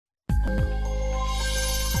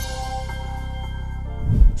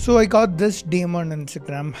So I got this DM on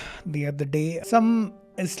Instagram the other day. Some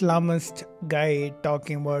Islamist guy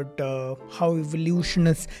talking about how evolution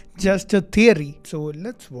is just a theory. So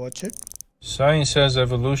let's watch it. Science says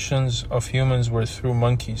evolutions of humans were through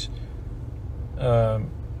monkeys.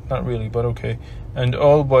 Not really, but okay. And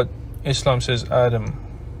all but Islam says Adam.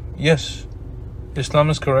 Yes, Islam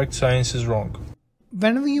is correct, science is wrong.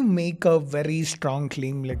 Whenever you make a very strong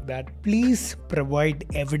claim like that, please provide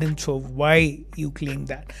evidence for why you claim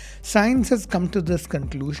that. Science has come to this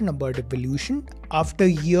conclusion about evolution after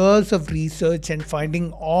years of research and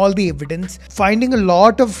finding all the evidence, finding a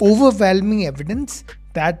lot of overwhelming evidence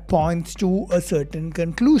that points to a certain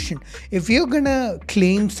conclusion. If you're gonna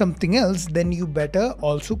claim something else, then you better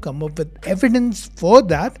also come up with evidence for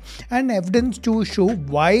that and evidence to show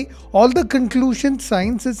why all the conclusions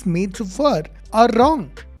science has made so far are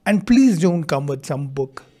wrong. And please don't come with some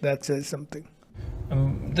book that says something.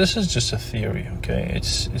 This is just a theory, okay?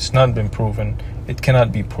 It's not been proven. It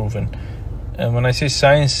cannot be proven. And when I say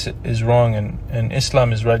science is wrong and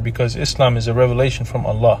Islam is right, because Islam is a revelation from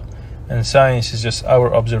Allah, and science is just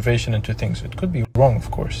our observation into things. It could be wrong,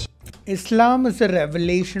 of course. Islam is a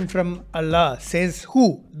revelation from Allah. Says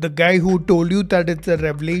who? The guy who told you that it's a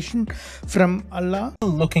revelation from Allah?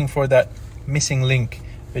 Looking for that missing link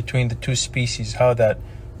between the two species, how that,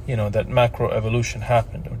 that macro evolution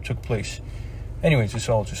happened or took place. Anyways, it's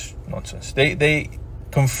all just nonsense. They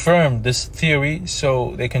confirm this theory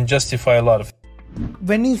so they can justify a lot of.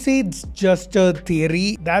 When you say it's just a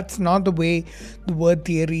theory, that's not the way the word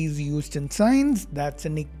theory is used in science. That's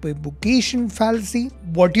an equivocation fallacy.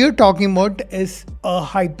 What you're talking about is a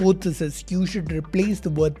hypothesis. You should replace the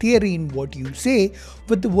word theory in what you say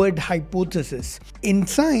with the word hypothesis. In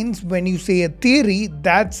science, when you say a theory,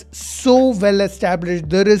 that's so well established.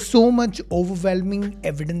 There is so much overwhelming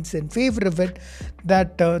evidence in favor of it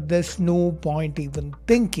that there's no point even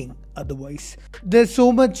thinking otherwise. There's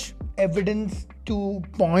so much evidence to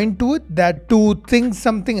point to it that to think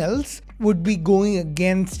something else would be going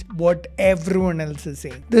against what everyone else is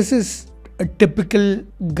saying. This is a typical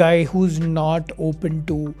guy who's not open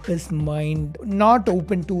to his mind, not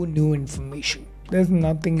open to new information. There's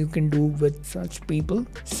nothing you can do with such people.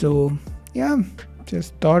 So yeah,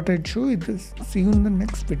 just thought I'd show you this. See you in the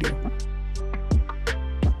next video.